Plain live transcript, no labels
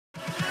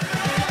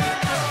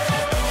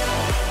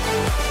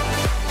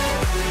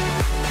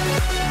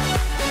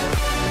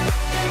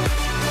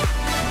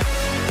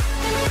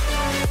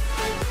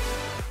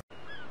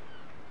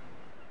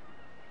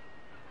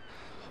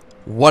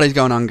What is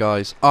going on,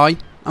 guys? I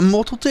am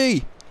Mortal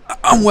D,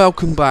 and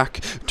welcome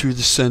back to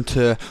the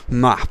center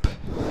map.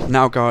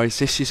 Now guys,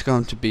 this is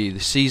going to be the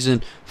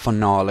season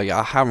finale.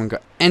 I haven't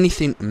got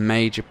anything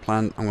major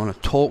planned. I'm going to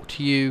talk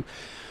to you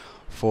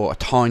for a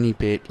tiny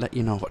bit, let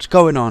you know what's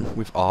going on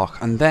with Ark,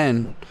 and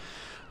then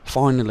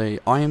finally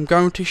I am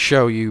going to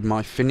show you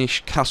my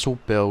finished castle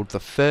build, the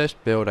first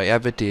build I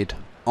ever did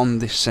on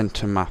this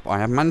center map. I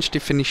have managed to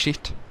finish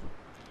it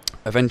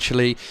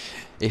eventually.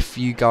 If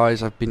you guys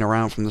have been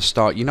around from the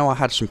start, you know I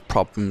had some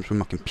problems with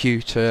my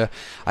computer.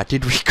 I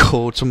did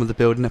record some of the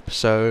building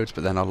episodes,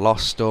 but then I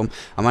lost them.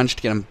 I managed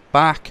to get them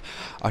back.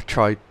 I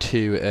tried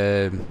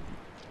to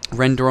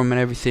render them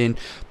and everything,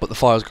 but the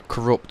files got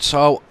corrupt,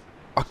 so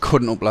I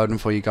couldn't upload them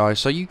for you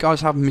guys. So you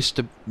guys have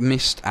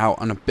missed out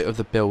on a bit of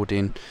the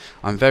building.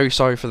 I'm very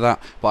sorry for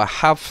that, but I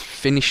have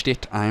finished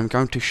it. I am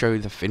going to show you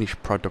the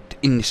finished product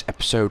in this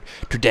episode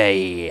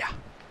today.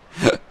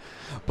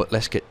 But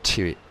let's get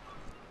to it.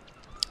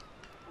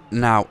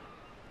 Now,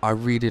 I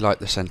really like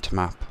the center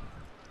map,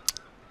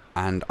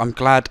 and I'm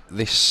glad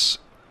I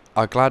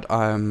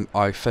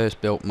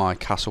first built my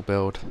castle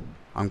build.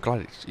 I'm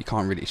glad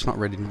it's not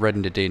really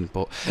rendered in,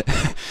 but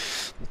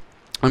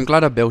I'm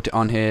glad I built it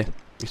on here.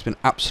 It's been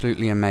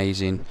absolutely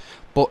amazing.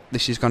 But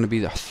this is going to be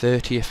the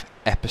 30th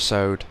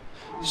episode,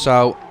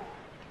 so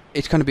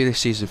it's going to be the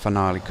season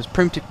finale because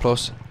Primitive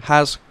Plus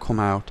has come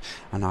out,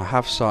 and I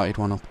have started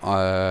one up.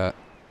 I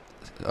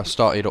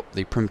started up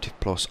the Primitive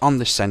Plus on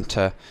the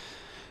center.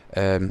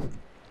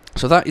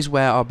 So that is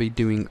where I'll be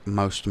doing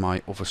most of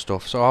my other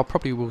stuff. So I'll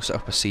probably will set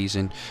up a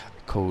season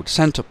called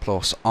Center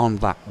Plus on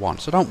that one.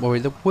 So don't worry,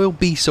 there will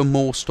be some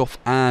more stuff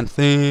and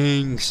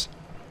things.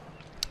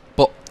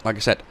 But like I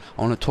said,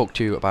 I want to talk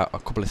to you about a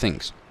couple of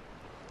things.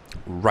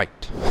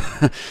 Right.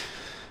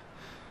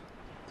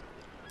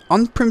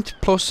 On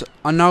Primitive Plus,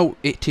 I know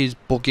it is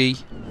buggy.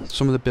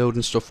 Some of the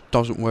building stuff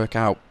doesn't work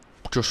out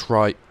just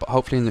right, but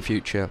hopefully in the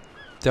future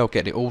they'll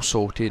get it all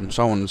sorted and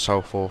so on and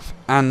so forth.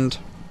 And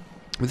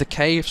with the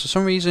caves, for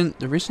some reason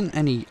there isn't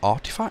any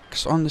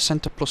artifacts on the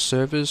Center Plus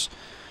servers,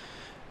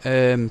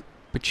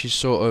 which is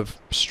sort of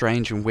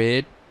strange and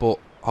weird, but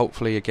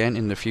hopefully again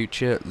in the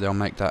future they'll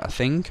make that a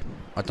thing.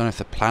 I don't know if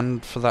they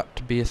planned for that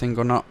to be a thing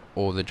or not,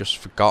 or they just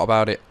forgot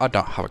about it. I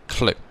don't have a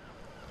clue.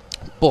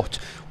 But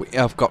we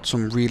have got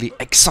some really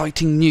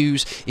exciting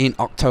news in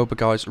October,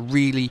 guys.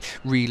 Really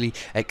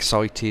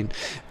exciting.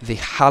 The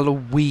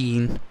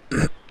Halloween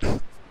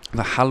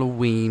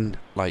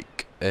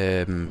like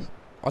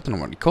I don't know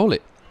what you call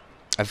it,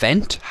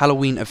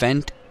 Halloween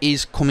event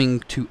is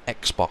coming to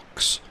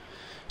Xbox.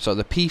 So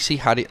the PC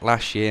had it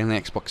last year and the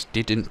Xbox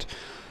didn't,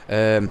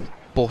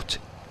 but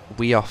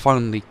we are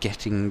finally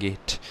getting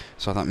it.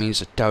 So that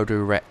means a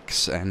Dodo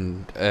Rex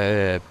and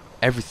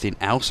everything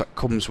else that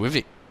comes with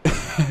it.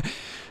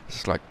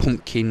 It's like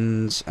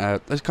pumpkins.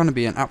 There's going to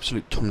be an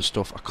absolute ton of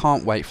stuff. I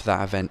can't wait for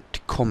that event to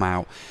come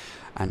out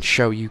and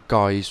show you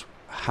guys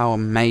how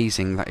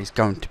amazing that is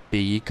going to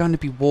be. You're going to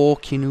be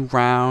walking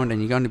around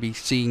and you're going to be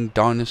seeing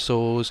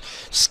dinosaurs,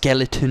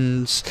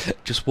 skeletons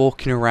just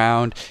walking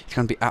around. It's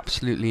going to be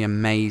absolutely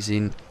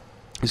amazing.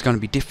 There's going to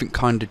be different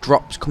kind of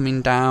drops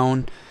coming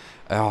down.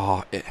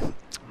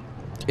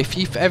 If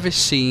you've ever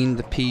seen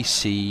the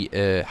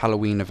PC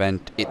Halloween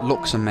event, it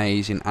looks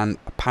amazing, and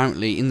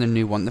apparently in the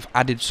new one they've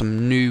added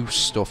some new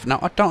stuff. Now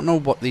I don't know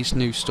what this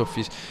new stuff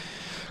is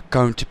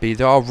going to be.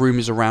 There are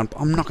rumours around,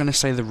 but I'm not going to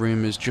say the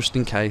rumours just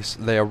in case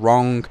they are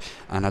wrong,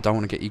 and I don't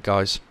want to get you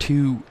guys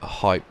too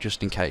hyped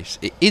just in case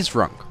it is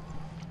wrong.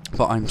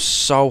 But I'm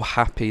so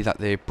happy that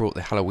they brought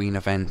the Halloween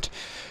event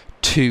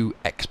to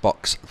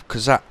Xbox,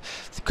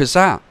 because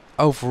that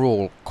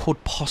overall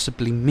could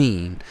possibly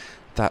mean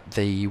that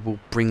they will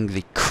bring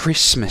the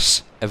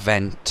Christmas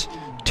event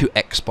to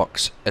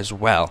Xbox as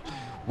well,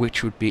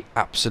 which would be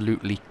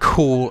absolutely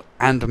cool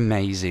and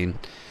amazing,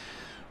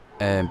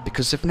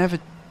 because they've never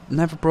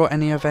brought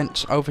any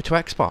events over to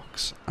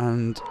Xbox,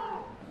 and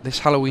this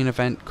Halloween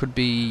event could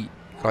be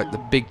like the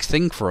big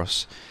thing for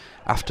us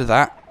after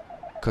that,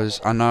 because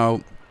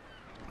I'm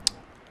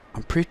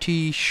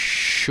pretty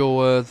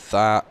sure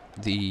that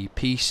the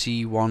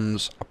PC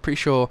ones, I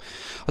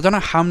don't know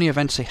how many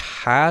events they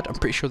had. I'm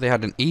pretty sure they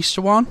had an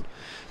Easter one,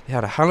 they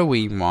had a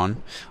Halloween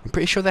one, I'm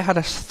pretty sure they had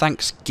a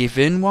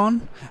Thanksgiving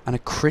one and a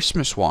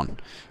Christmas one.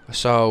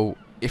 So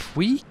if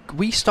we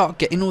start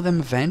getting all them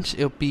events,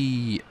 it'll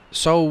be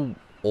so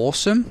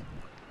awesome,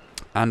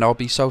 and I'll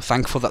be so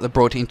thankful that they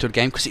brought it into the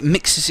game, because it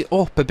mixes it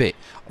up a bit.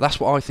 That's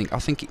what I think. I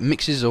think it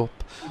mixes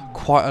up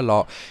quite a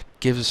lot.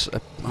 Gives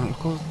a,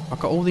 I've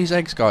got all these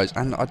eggs, guys,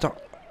 and I don't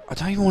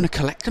even want to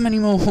collect them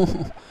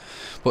anymore.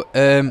 But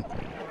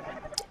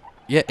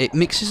yeah, it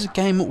mixes the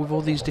game up with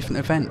all these different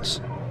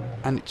events,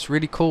 and it's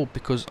really cool,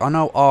 because I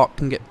know Ark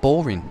can get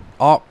boring.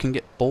 Ark can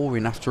get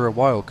boring after a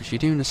while because you're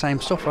doing the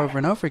same stuff over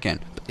and over again.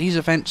 But these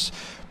events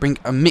bring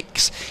a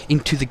mix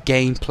into the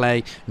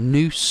gameplay,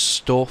 new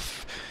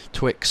stuff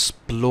to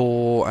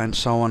explore and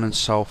so on and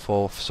so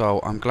forth. So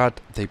I'm glad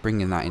they're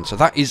bringing that in. So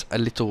that is a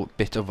little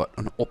bit of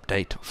an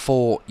update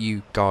for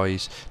you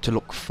guys to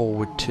look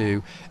forward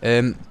to.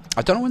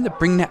 I don't know when they're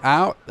bringing it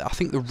out. I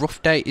think the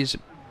rough date is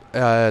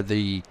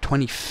the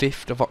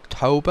 25th of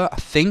October, I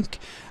think,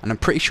 and I'm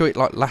pretty sure it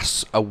like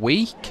lasts a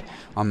week.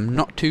 I'm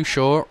not too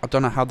sure. I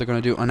don't know how they're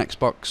going to do it on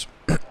Xbox.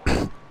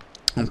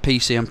 On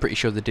PC, I'm pretty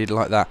sure they did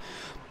like that.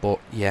 But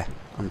yeah,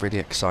 I'm really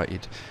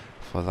excited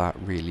for that.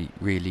 Really,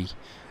 really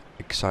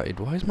excited.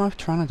 Why is my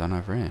Pteranodon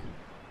over here?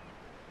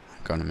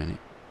 Hang on a minute.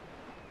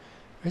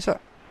 Where's that?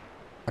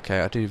 Okay,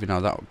 I didn't even know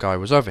that guy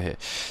was over here.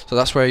 So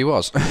that's where he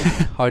was,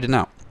 hiding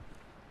out.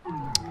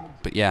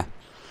 But yeah,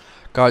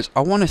 guys,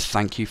 I want to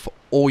thank you for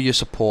all your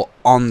support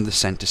on the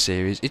Centre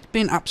series. It's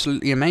been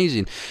absolutely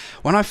amazing.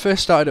 When I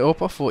first started it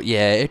up, I thought,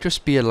 yeah, it'd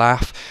just be a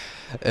laugh.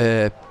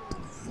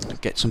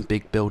 Get some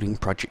big building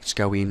projects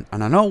going.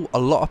 And I know a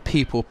lot of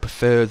people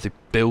prefer the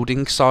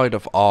building side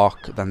of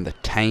Ark than the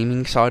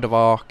taming side of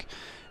Ark.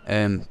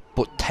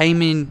 But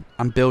taming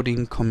and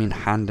building come in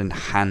hand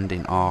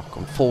in Ark.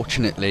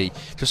 Unfortunately,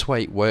 just the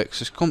way it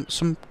works,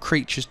 some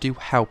creatures do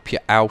help you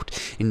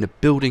out in the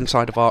building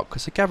side of Ark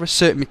because they gather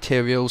certain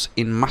materials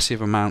in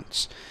massive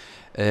amounts.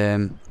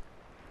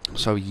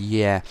 So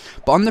yeah,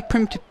 but on the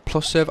Primitive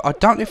Plus server, I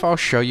don't know if I'll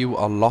show you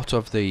a lot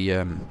of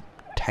the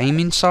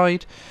taming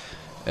side,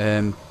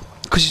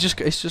 because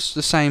it's just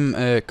the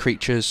same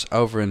creatures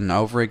over and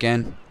over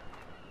again.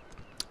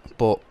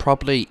 But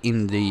probably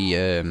in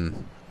the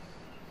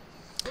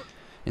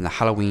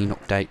Halloween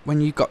update,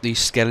 when you got these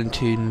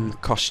skeleton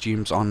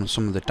costumes on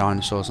some of the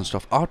dinosaurs and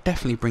stuff, I'll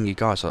definitely bring you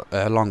guys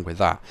along with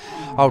that.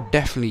 I'll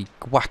definitely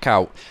whack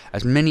out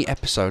as many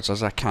episodes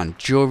as I can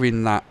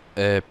during that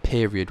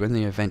period when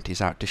the event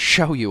is out to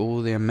show you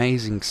all the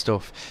amazing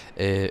stuff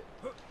that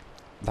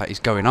is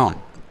going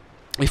on.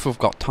 If we've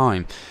got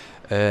time,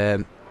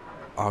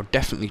 I'll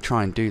definitely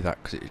try and do that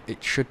because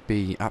it should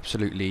be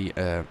absolutely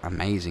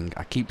amazing.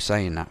 I keep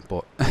saying that,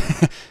 but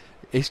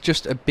it's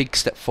just a big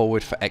step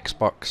forward for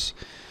Xbox.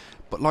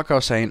 But like I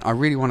was saying, I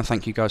really want to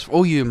thank you guys for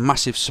all your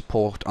massive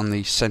support on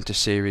the Centre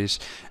series.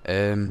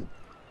 And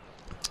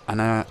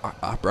I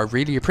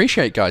really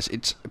appreciate it, guys.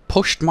 It's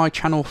pushed my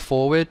channel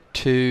forward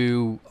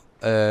to,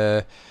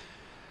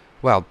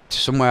 well,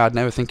 somewhere I'd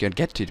never think I'd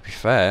get to be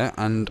fair.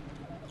 And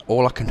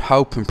all I can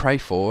hope and pray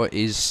for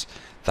is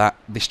that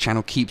this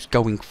channel keeps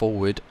going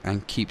forward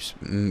and keeps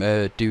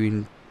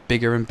doing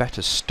bigger and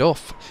better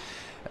stuff.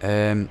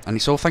 And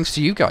it's all thanks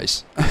to you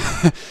guys.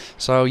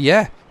 So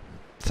yeah,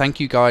 thank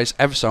you guys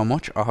ever so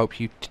much. I hope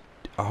you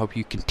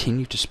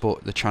continue to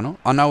support the channel.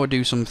 I know I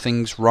do some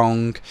things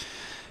wrong.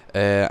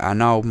 I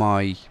know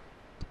my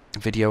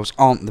videos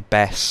aren't the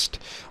best.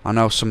 I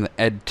know some of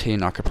the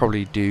editing I could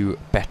probably do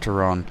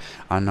better on.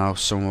 I know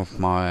some of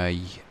my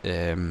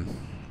I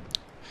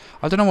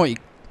don't know what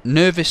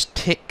nervous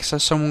tics,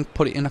 as someone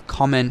put it in a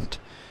comment.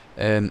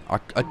 I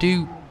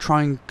do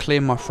try and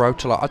clear my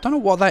throat a lot. I don't know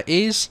what that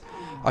is.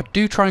 I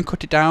do try and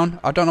cut it down.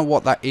 I don't know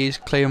what that is,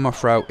 clearing my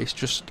throat. It's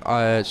just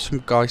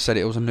some guy said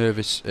it was a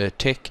nervous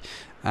tic,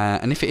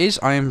 and if it is,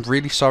 I am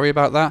really sorry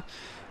about that.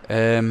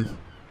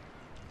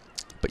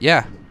 But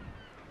yeah,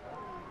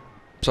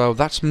 so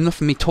that's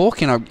enough of me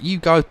talking. You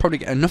guys probably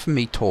get enough of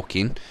me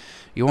talking.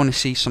 You want to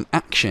see some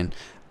action,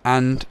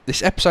 and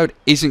this episode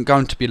isn't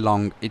going to be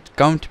long. It's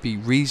going to be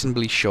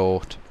reasonably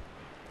short.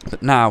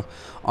 But now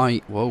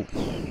I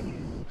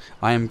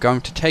am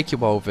going to take you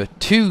over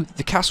to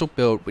the castle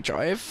build, which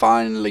I have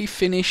finally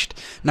finished.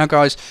 Now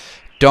guys,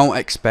 don't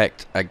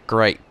expect a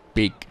great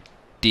big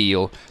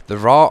deal.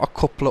 There are a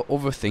couple of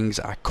other things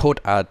I could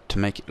add to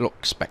make it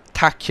look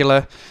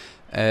spectacular,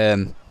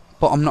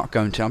 but I'm not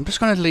going to. I'm just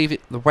going to leave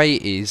it the way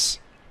it is,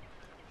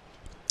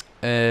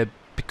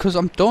 because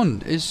I'm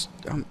done.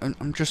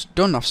 I'm just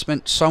done. I've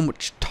spent so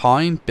much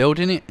time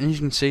building it, and you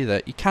can see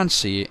that. You can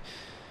see it.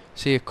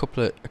 See a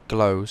couple of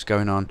glows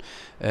going on.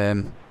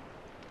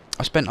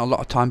 I spent a lot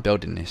of time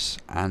building this,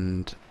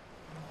 and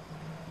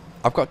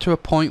I've got to a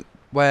point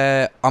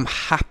where I'm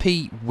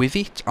happy with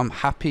it. I'm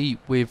happy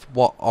with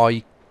what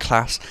I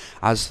class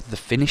as the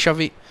finish of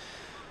it.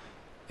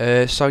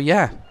 So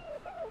yeah,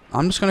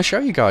 I'm just going to show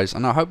you guys,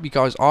 and I hope you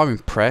guys are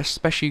impressed,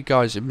 especially you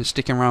guys who've been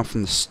sticking around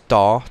from the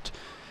start.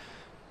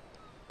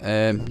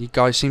 You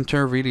guys seem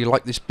to really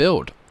like this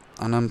build,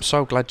 and I'm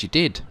so glad you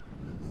did.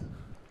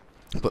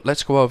 But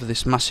let's go over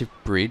this massive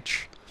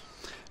bridge.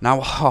 Now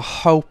I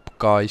hope,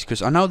 guys,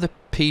 because I know the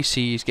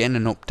PC is getting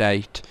an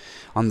update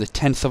on the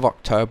 10th of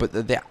October,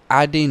 that they're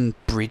adding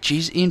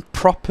bridges in,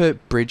 proper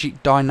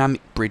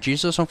dynamic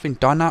bridges or something.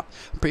 I'm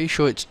pretty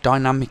sure it's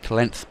dynamic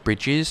length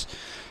bridges.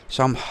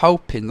 So I'm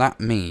hoping that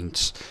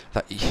means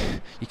that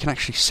you can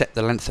actually set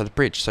the length of the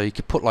bridge. So you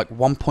could put like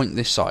one point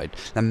this side,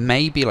 then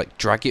maybe like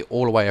drag it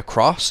all the way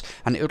across,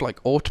 and it would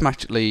like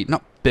automatically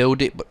not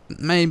build it, but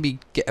maybe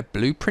get a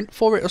blueprint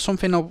for it or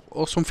something,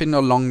 or something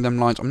along them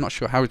lines. I'm not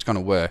sure how it's going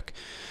to work,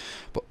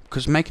 but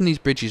because making these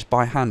bridges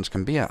by hand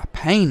can be a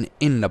pain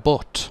in the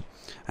butt,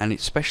 and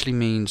it especially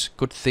means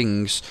good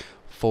things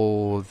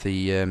for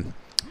the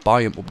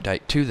biome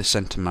update to the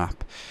centre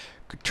map.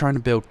 Trying to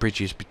build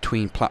bridges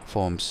between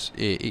platforms,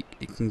 it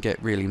can get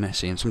really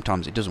messy, and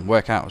sometimes it doesn't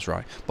work out as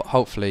right. But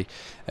hopefully,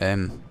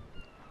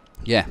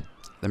 yeah,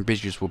 then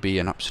bridges will be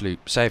an absolute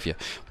saviour.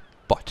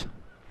 But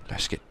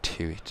let's get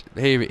to it.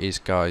 Here it is,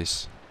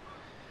 guys.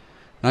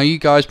 Now you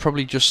guys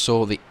probably just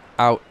saw the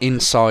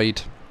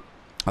inside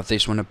of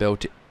this when I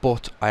built it,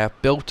 but I have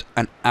built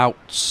an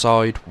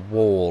outside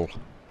wall.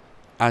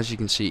 As you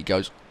can see, it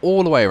goes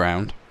all the way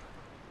around.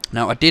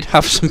 Now I did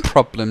have some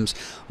problems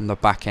on the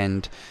back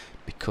end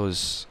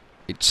because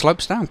it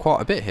slopes down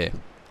quite a bit here,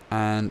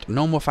 and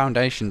normal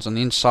foundations on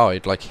the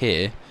inside, like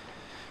here,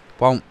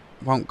 won't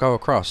go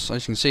across.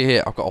 As you can see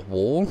here, I've got a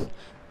wall,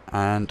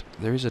 and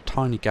there is a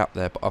tiny gap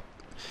there, but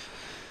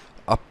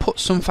I put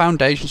some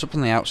foundations up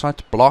on the outside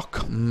to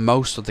block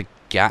most of the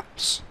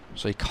gaps,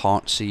 so you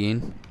can't see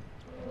in.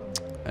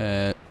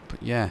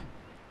 But yeah,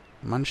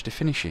 managed to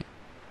finish it.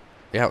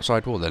 The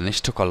outside wall. Then this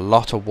took a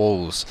lot of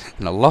walls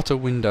and a lot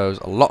of windows,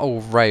 a lot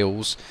of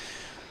rails.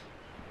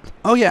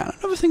 Oh yeah,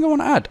 another thing I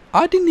want to add.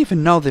 I didn't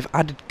even know they've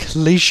added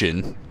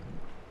collision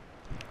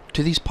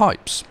to these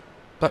pipes.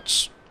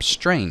 That's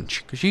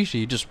strange, because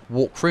usually you just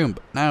walk through them,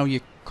 but now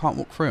you can't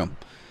walk through them.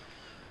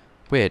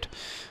 Weird.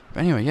 But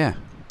anyway, yeah,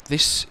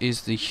 this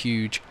is the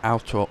huge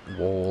outer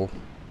wall.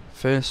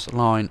 First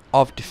line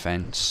of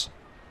defense.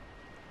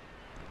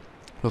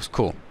 Looks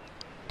cool.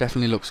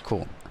 Definitely looks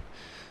cool.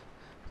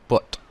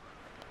 But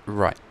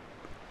right,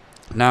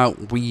 now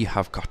we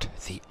have got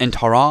the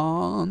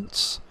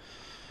entrance,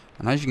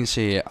 and as you can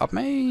see here, I've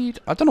made,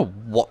 I don't know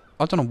what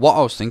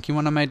I was thinking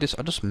when I made this.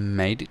 I just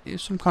made it.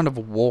 It's some kind of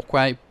a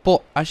walkway,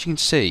 but as you can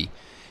see,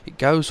 it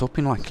goes up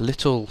in like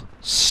little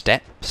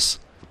steps,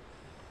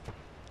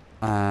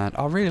 and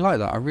I really like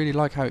that. I really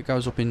like how it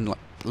goes up in like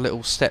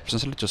little steps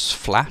instead of just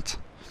flat.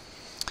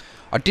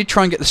 I did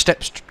try and get the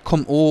steps to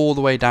come all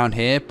the way down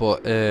here,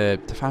 but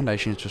the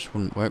foundations just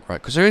wouldn't work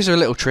right. Because there is a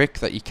little trick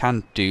that you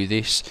can do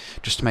this,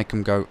 just to make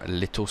them go a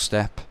little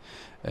step.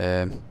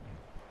 But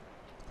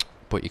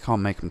you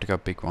can't make them to go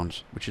big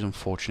ones, which is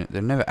unfortunate.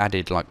 They've never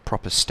added like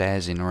proper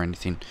stairs in or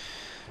anything.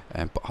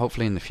 But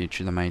hopefully in the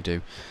future they may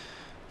do.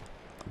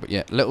 But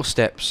yeah, little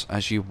steps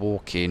as you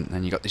walk in.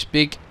 And you got this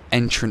big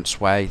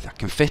entranceway that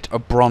can fit a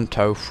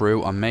Bronto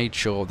through. I made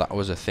sure that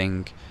was a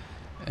thing.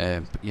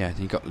 But yeah,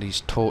 you got these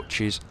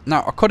torches.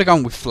 Now I could have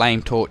gone with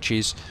flame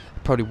torches.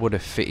 Probably would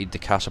have fitted the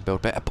castle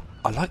build better. But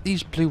I like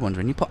these blue ones.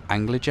 When you put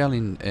angler gel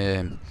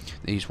in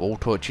these wall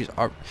torches,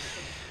 I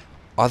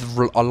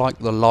like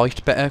the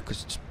light better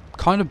because it's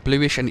kind of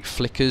bluish and it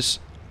flickers.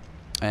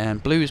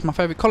 And blue is my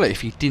favourite colour,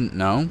 if you didn't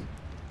know.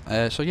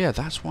 So yeah,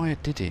 that's why I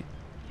did it.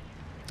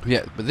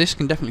 Yeah, but this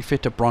can definitely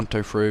fit a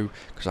Bronto through,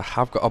 because I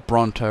have got a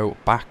Bronto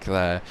back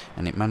there,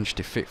 and it managed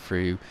to fit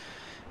through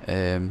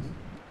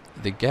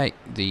the gate,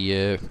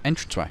 the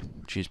entranceway,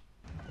 which is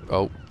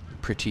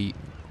pretty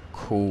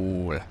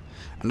cool.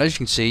 And as you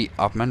can see,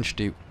 I've managed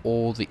to do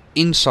all the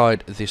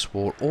inside of this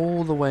wall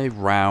all the way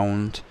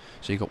round.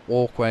 So you've got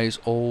walkways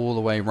all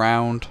the way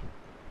round.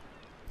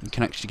 You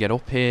can actually get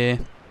up here.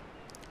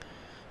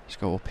 Let's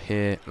go up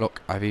here.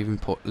 Look, I've even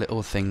put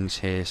little things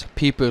here so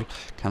people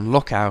can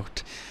look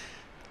out.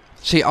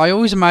 See, I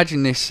always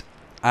imagine this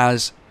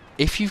as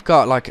if you've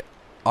got like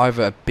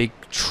either a big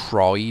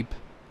tribe,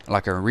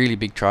 like a really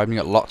big tribe, and you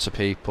got lots of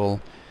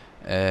people.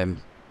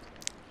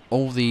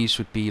 All these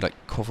would be like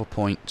cover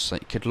points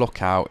that you could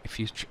look out if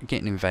you're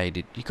getting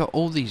invaded. You got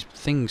all these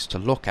things to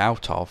look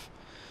out of.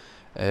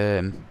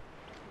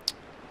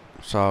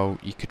 So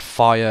you could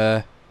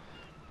fire,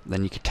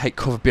 then you could take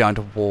cover behind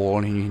a wall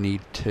and you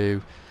need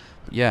to.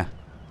 But yeah,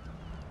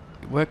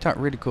 it worked out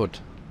really good.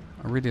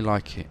 I really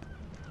like it.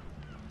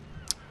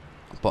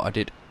 But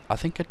I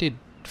think I did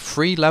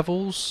 3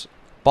 levels: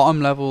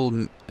 bottom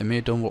level,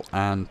 middle,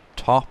 and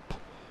top.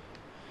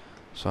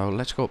 So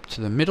let's go up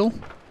to the middle.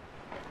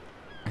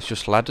 It's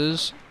just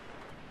ladders.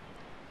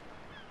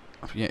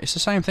 Yeah, it's the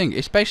same thing.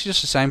 It's basically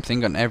just the same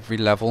thing on every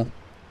level.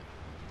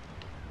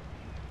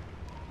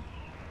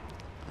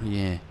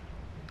 Yeah,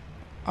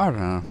 I don't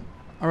know.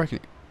 I reckon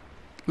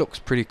it looks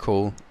pretty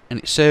cool, and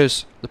it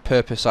serves the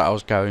purpose that I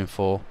was going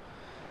for.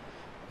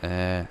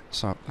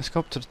 So let's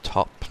go up to the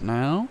top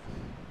now.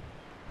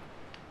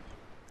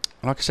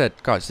 Like I said,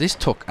 guys, this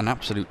took an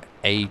absolute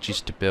ages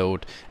to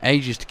build,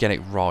 ages to get it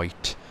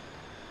right.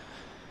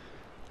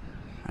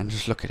 And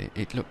just look at it,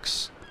 it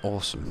looks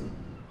awesome.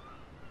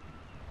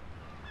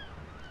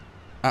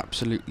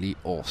 Absolutely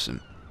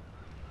awesome.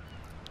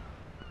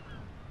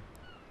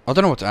 I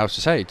don't know what else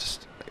to say, it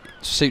just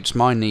suits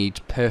my needs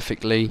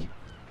perfectly.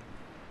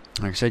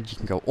 Like I said, you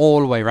can go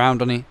all the way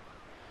around on it.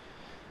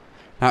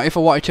 Now if I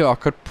wanted to, I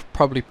could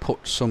probably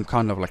put some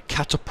kind of like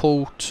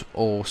catapult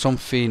or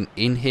something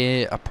in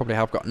here. I probably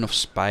have got enough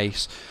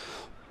space,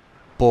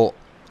 but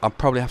I'll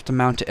probably have to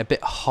mount it a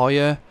bit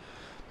higher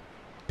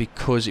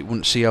because it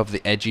wouldn't see over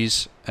the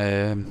edges.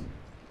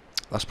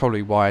 That's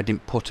probably why I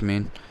didn't put them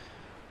in.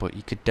 But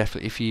you could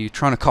definitely, if you're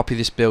trying to copy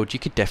this build, you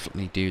could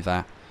definitely do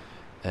that.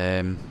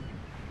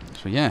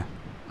 So yeah.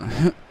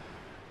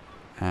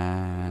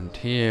 And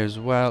here as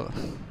well.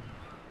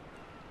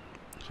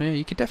 So yeah,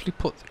 you could definitely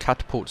put the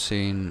catapults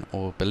in,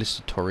 or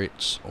ballista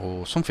turrets,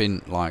 or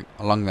something like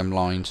along them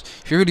lines,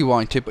 if you really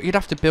wanted to. But you'd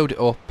have to build it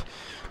up,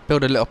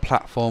 build a little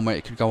platform where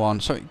it could go on,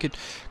 so it could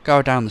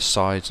go down the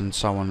sides and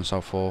so on and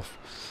so forth.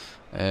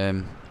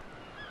 But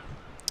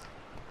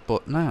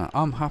nah,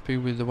 I'm happy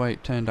with the way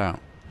it turned out.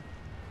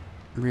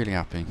 Really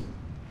happy.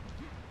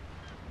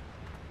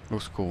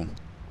 Looks cool.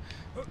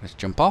 Let's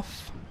jump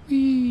off.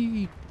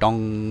 Whee!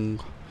 Dong.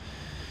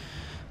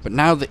 But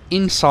now the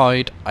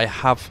inside, I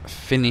have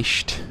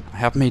finished. I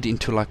have made it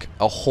into like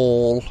a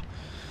hall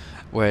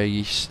where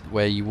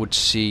you would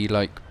see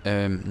like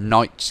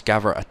knights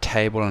gather at a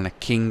table and a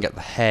king at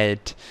the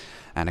head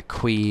and a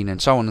queen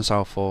and so on and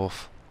so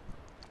forth.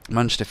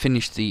 Managed to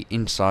finish the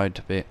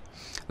inside bit.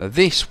 Now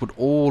this would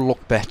all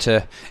look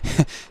better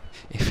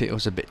if it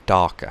was a bit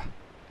darker.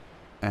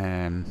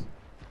 And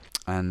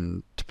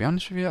to be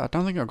honest with you, I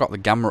don't think I've got the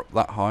gamma up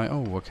that high.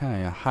 Oh,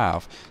 okay, I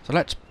have. So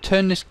let's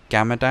turn this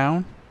gamma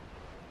down.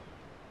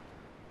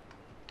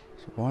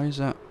 So why is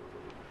that?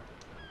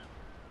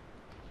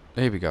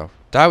 There we go.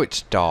 Now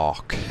it's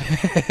dark.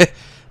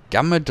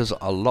 Gamma does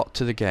a lot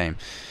to the game.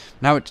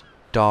 Now it's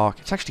dark.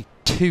 It's actually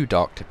too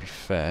dark to be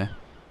fair,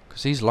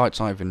 because these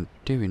lights aren't even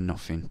doing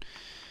nothing.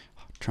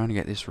 I'm trying to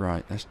get this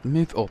right. Let's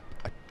move up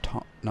a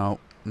no,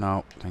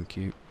 thank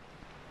you.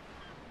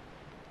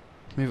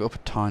 Move it up a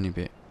tiny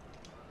bit.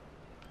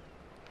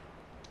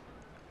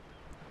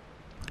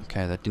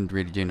 Okay, that didn't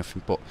really do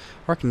nothing, but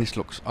I reckon this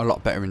looks a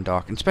lot better in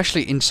dark, and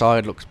especially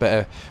inside looks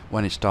better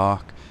when it's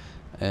dark.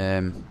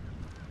 But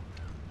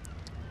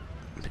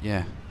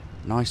yeah,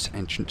 nice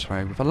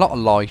entranceway with a lot of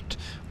light,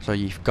 so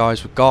you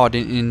guys were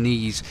guarding in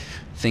these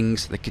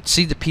things. They could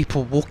see the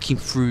people walking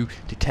through,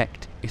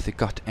 detect if they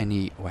got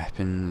any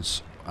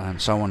weapons,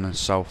 and so on and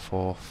so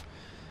forth.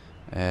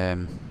 I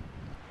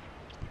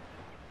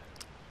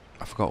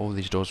forgot all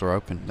these doors were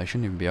open. They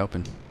shouldn't even be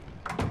open.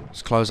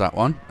 Let's close that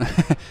one.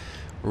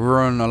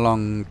 Run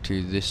along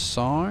to this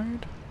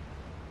side.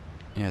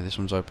 Yeah, this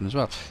one's open as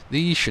well.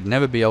 These should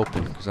never be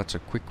open, because that's a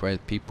quick way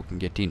that people can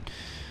get in,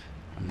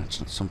 and that's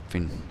not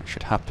something that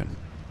should happen.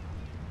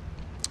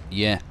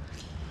 Yeah,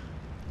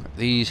 got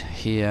these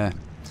here.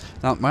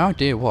 Now my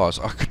idea was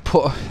I could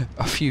put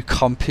a few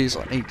compies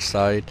on each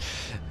side.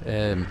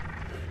 It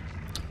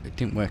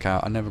didn't work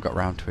out. I never got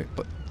around to it,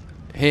 but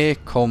here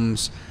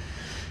comes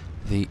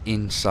the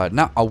inside.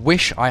 Now I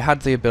wish I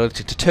had the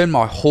ability to turn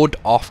my hood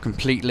off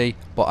completely,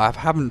 but I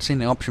haven't seen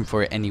the option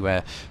for it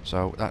anywhere,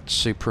 so that's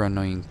super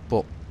annoying.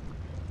 But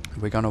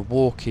we're gonna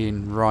walk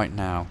in right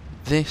now.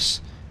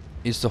 This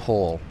is the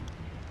hall.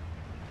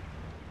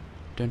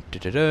 Dun,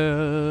 dun, dun,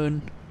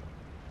 dun.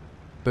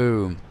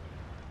 Boom.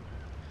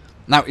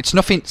 Now it's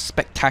nothing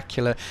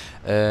spectacular.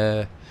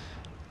 I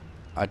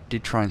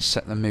did try and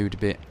set the mood a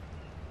bit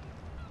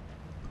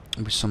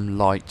with some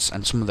lights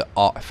and some of the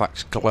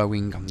artifacts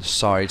glowing on the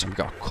sides, and we've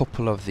got a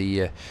couple of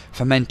the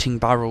fermenting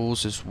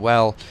barrels as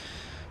well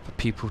for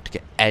people to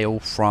get ale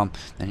from.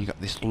 Then you've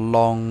got this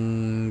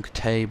long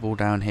table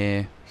down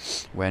here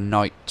where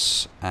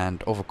knights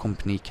and other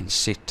company can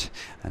sit,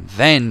 and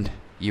then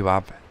you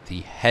have the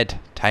head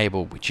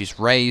table, which is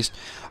raised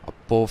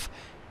above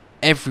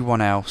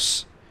everyone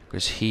else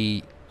because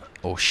he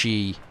or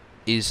she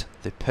is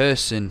the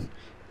person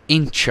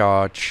in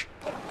charge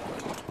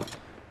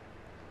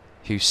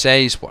who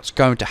says what's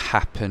going to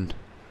happen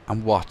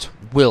and what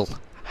will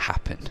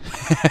happen.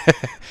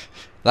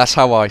 That's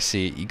how I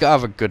see it. You gotta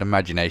have a good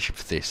imagination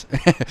for this.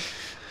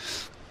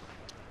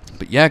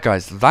 But yeah,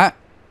 guys, that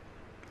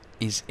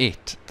is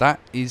it.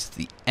 That is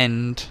the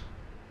end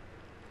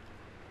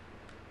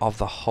of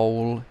the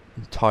whole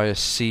entire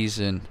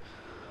season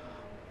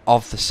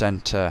of the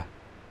centre,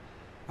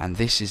 and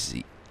this is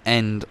the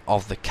end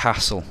of the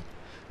castle.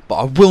 But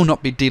I will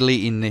not be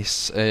deleting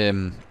this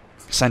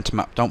centre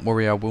map, don't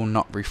worry. I will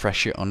not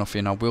refresh it or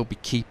nothing. I will be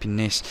keeping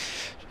this,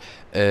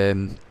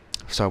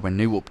 so when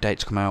new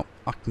updates come out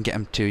I can get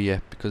them to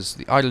you, because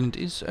the island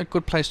is a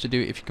good place to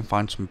do it if you can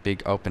find some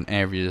big open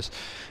areas,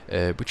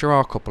 which there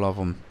are a couple of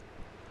them.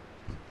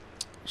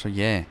 So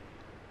yeah,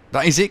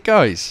 that is it,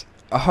 guys.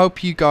 I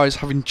hope you guys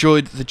have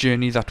enjoyed the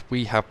journey that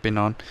we have been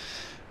on,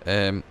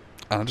 and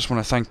I just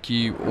want to thank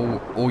you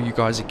all you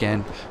guys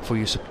again for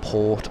your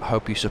support. I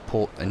hope you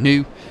support the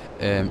new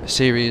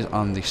series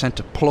on the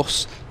Centre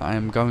Plus that I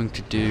am going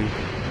to do,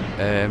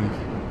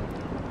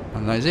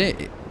 and that is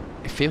it.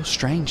 It feels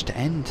strange to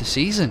end the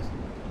season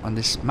on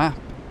this map.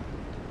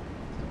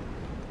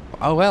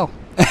 Oh well,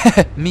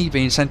 me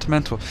being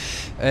sentimental.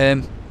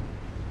 So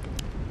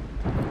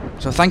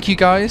thank you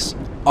guys.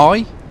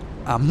 I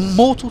am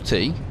Mortal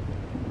T,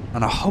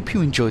 and I hope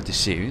you enjoyed this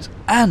series.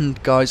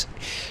 And guys,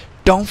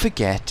 don't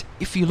forget,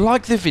 if you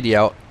like the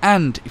video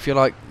and if you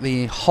like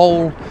the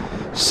whole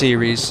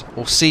series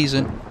or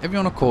season, whatever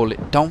you want to call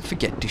it, don't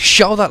forget to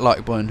show that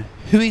like button,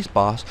 who is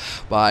boss,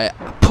 by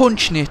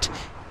punching it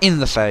in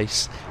the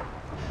face.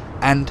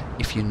 And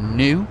if you're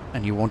new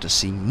and you want to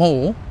see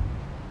more,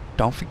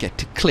 don't forget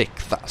to click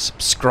that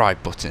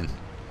subscribe button.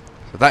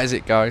 So that is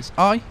it, guys.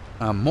 I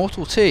am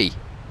Mortal T,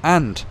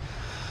 and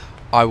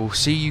I will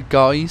see you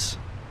guys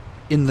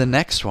in the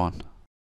next one.